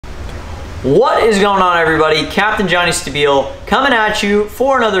What is going on, everybody? Captain Johnny Stabile coming at you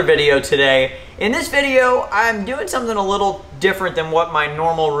for another video today. In this video, I'm doing something a little different than what my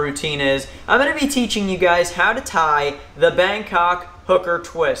normal routine is. I'm going to be teaching you guys how to tie the Bangkok hooker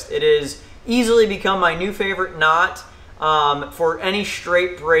twist. It has easily become my new favorite knot for any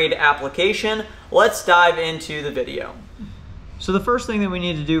straight braid application. Let's dive into the video. So the first thing that we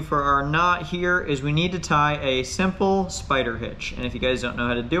need to do for our knot here is we need to tie a simple spider hitch. And if you guys don't know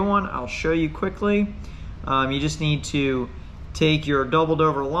how to do one, I'll show you quickly. You just need to take your doubled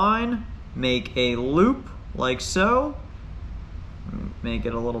over line, make a loop like so. Make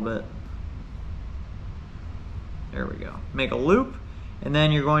it a little bit, there we go. Make a loop, and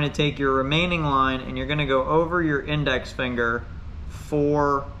then you're going to take your remaining line and you're going to go over your index finger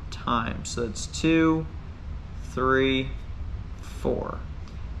 4 times. So it's 2, 3, 4.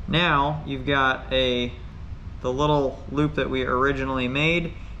 Now you've got the little loop that we originally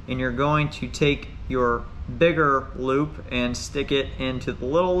made, and you're going to take your bigger loop and stick it into the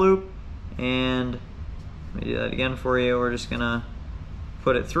little loop, and let me do that again for you. We're just gonna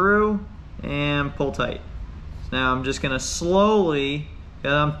put it through and pull tight. So now I'm just gonna slowly,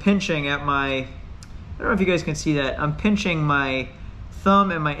 I'm pinching at my, I don't know if you guys can see that, I'm pinching my thumb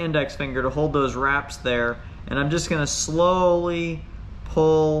and my index finger to hold those wraps there. And I'm just gonna slowly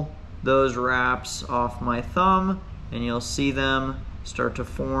pull those wraps off my thumb, and you'll see them start to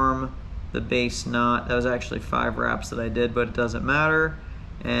form the base knot. That was actually 5 wraps that I did, but it doesn't matter.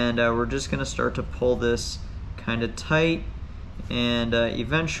 And we're just gonna start to pull this kind of tight, and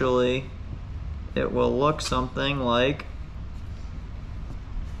eventually it will look something like,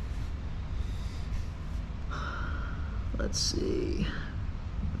 let's see,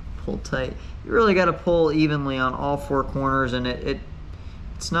 pull tight. You really got to pull evenly on all 4 corners, and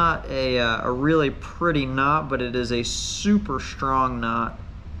it's not a really pretty knot, but it is a super strong knot.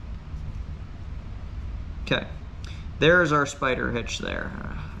 Okay, there's our spider hitch there.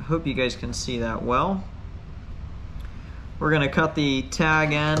 I hope you guys can see that well. We're going to cut the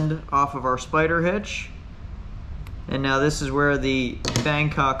tag end off of our spider hitch, and now this is where the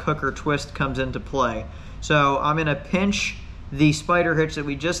Bangkok hooker twist comes into play. So I'm going to pinch the spider hitch that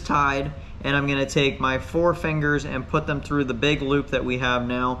we just tied, and I'm gonna take my 4 fingers and put them through the big loop that we have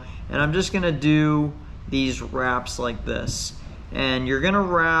now, and I'm just gonna do these wraps like this. And you're gonna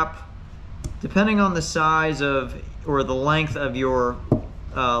wrap, depending on the size of, or the length of your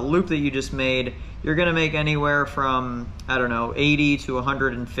loop that you just made, you're gonna make anywhere from, I don't know, 80 to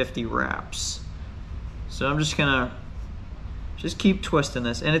 150 wraps. So I'm just gonna keep twisting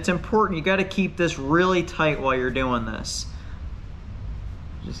this, and it's important, you gotta keep this really tight while you're doing this.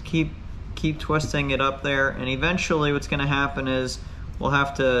 Just keep twisting it up there, and eventually what's going to happen is we'll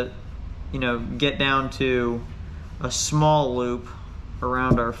have to, get down to a small loop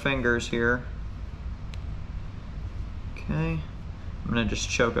around our fingers here. Okay, I'm going to just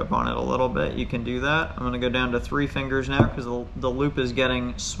choke up on it a little bit. You can do that. I'm going to go down to 3 fingers now because the loop is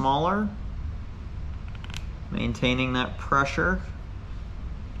getting smaller. Maintaining that pressure.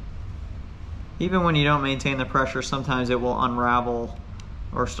 Even when you don't maintain the pressure, sometimes it will unravel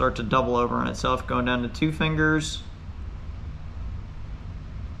or start to double over on itself. Going down to 2 fingers.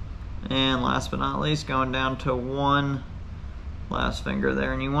 And last but not least, going down to 1 last finger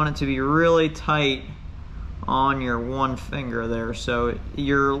there. And you want it to be really tight on your 1 finger there. So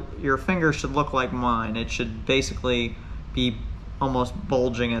your finger should look like mine. It should basically be almost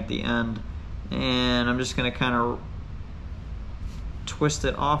bulging at the end. And I'm just gonna kind of twist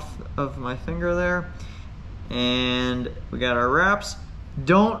it off of my finger there. And we got our wraps.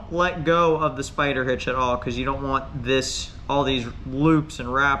 Don't let go of the spider hitch at all, because you don't want all these loops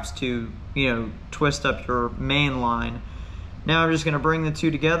and wraps to, twist up your main line. Now I'm just going to bring the 2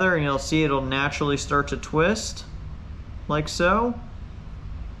 together, and you'll see it'll naturally start to twist like so.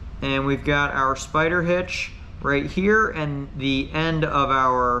 And we've got our spider hitch right here, and the end of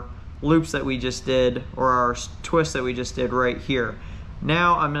our loops that we just did, or our twist that we just did right here.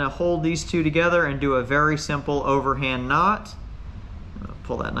 Now I'm going to hold these 2 together and do a very simple overhand knot.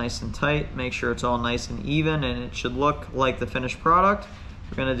 Pull that nice and tight, make sure it's all nice and even, and it should look like the finished product.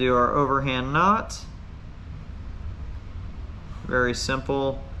 We're going to do our overhand knot. Very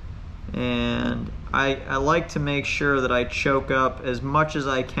simple. And I like to make sure that I choke up as much as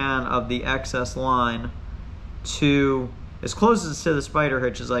I can of the excess line to as close as to the spider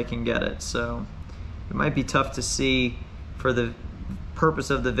hitch as I can get it. So it might be tough to see for the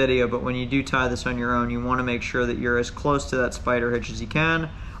purpose of the video, but when you do tie this on your own, you want to make sure that you're as close to that spider hitch as you can.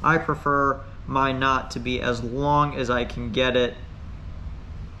 I prefer my knot to be as long as I can get it.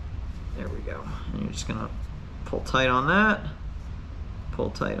 There we go. And you're just gonna pull tight on that, pull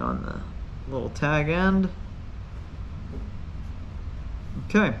tight on little tag end.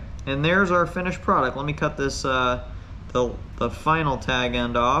 Okay, and there's our finished product. Let me cut this, the final tag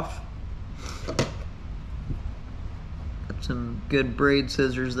end off. Got some good braid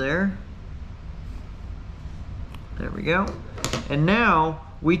scissors there. There we go. And now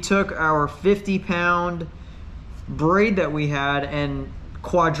we took our 50-pound braid that we had and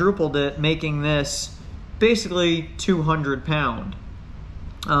quadrupled it, making this basically 200 pound.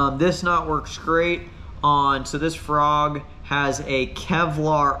 This knot works great on, so this frog has a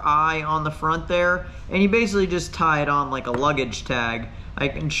Kevlar eye on the front there, and you basically just tie it on like a luggage tag. I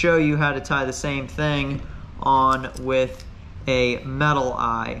can show you how to tie the same thing on with a metal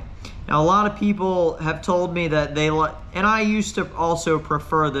eye. Now, a lot of people have told me that they like, and I used to also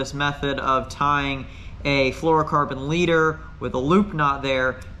prefer this method of tying a fluorocarbon leader with a loop knot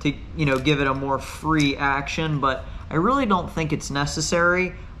there to, you know, give it a more free action, but I really don't think it's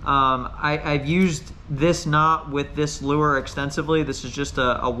necessary. I've used this knot with this lure extensively. This is just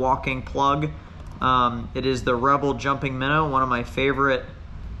a walking plug. It is the Rebel Jumping Minnow, one of my favorite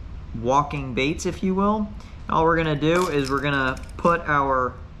walking baits, if you will. All we're gonna do is we're gonna put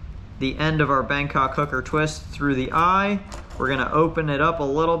the end of our Bangkok hooker twist through the eye. We're gonna open it up a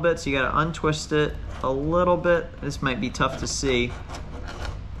little bit, so you gotta untwist it a little bit. This might be tough to see.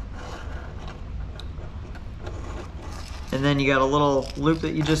 And then you got a little loop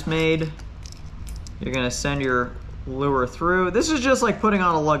that you just made. You're gonna send your lure through. This is just like putting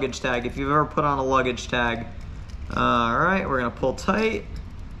on a luggage tag, if you've ever put on a luggage tag. All right, we're gonna pull tight.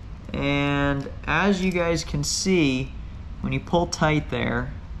 And as you guys can see, when you pull tight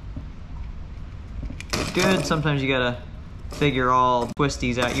there, it's good. Sometimes you gotta figure all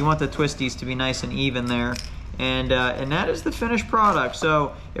twisties out. You want the twisties to be nice and even there. And that is the finished product.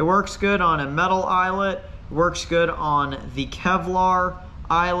 So it works good on a metal eyelet, works good on the Kevlar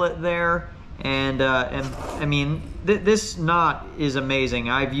eyelet there. And I mean, this knot is amazing.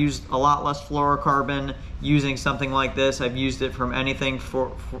 I've used a lot less fluorocarbon using something like this. I've used it from anything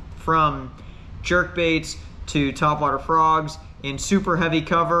from jerk baits to topwater frogs in super heavy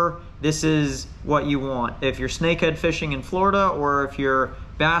cover. This is what you want. If you're snakehead fishing in Florida, or if you're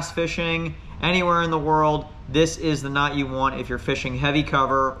bass fishing anywhere in the world, this is the knot you want if you're fishing heavy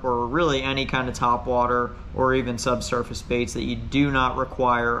cover or really any kind of topwater or even subsurface baits that you do not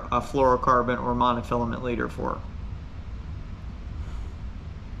require a fluorocarbon or monofilament leader for.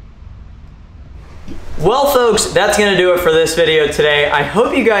 Well, folks, that's going to do it for this video today. I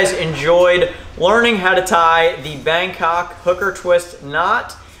hope you guys enjoyed learning how to tie the Bangkok hooker twist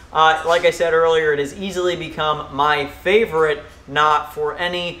knot. Like I said earlier, it has easily become my favorite knot for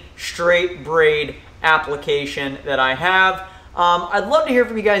any straight braid application that I have. I'd love to hear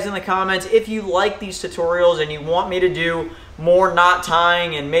from you guys in the comments if you like these tutorials and you want me to do more knot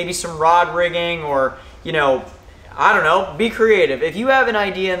tying and maybe some rod rigging, or, you know, I don't know, be creative. If you have an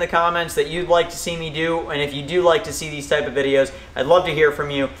idea in the comments that you'd like to see me do, and if you do like to see these type of videos, I'd love to hear from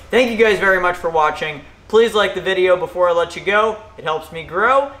you. Thank you guys very much for watching. Please like the video before I let you go. It helps me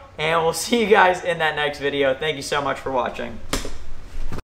grow, and we'll see you guys in that next video. Thank you so much for watching.